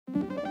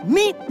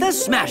Meet the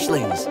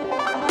Smashlings.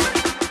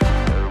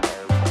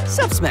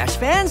 Sup, Smash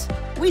fans?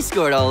 We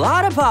scored a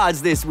lot of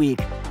pods this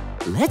week.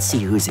 Let's see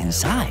who's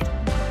inside.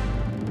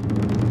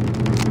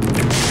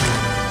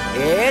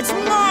 It's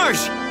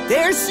Marsh!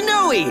 They're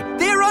snowy!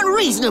 They're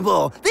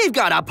unreasonable! They've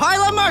got a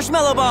pile of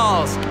marshmallow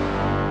balls!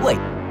 Wait,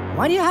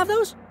 why do you have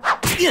those?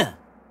 Yeah.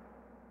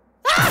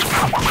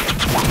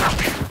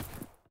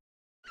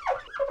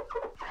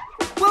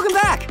 Welcome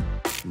back!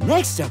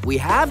 Next up we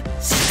have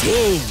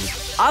Sting,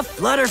 a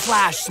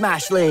Flutterflash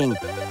Smashling.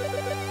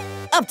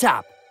 Up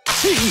top.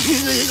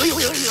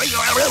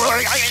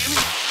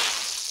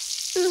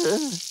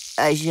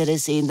 I should have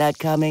seen that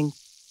coming.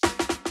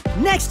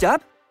 Next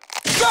up,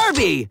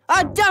 Darby,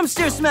 a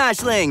Dumpster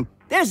Smashling.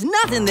 There's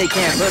nothing they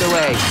can't put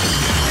away.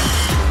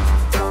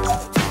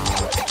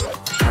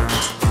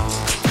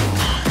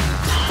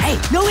 Hey,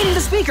 no eating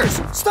the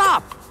speakers.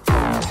 Stop.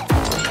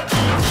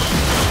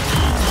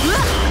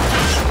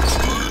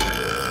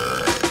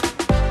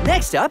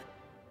 Next up,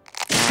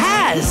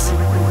 Has.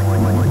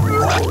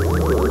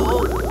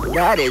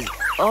 That is,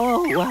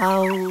 oh,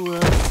 wow.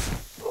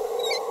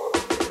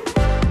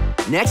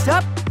 Next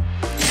up,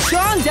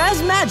 Sean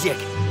Does Magic.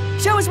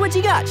 Show us what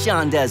you got,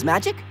 Sean Does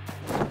Magic.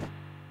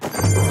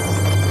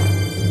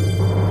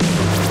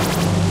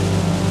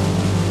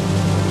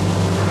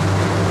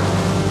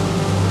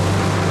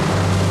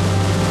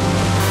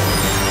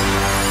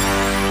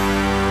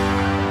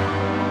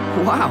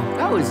 Wow,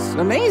 that was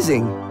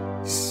amazing.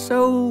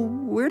 So,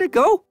 where'd it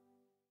go?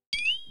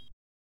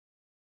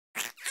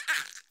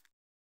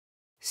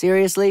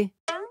 Seriously?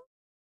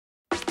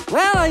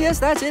 Well, I guess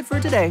that's it for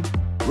today.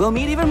 We'll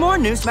meet even more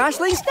new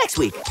Smashlings next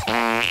week.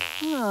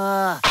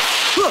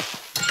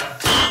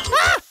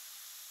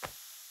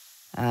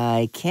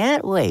 I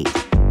can't wait.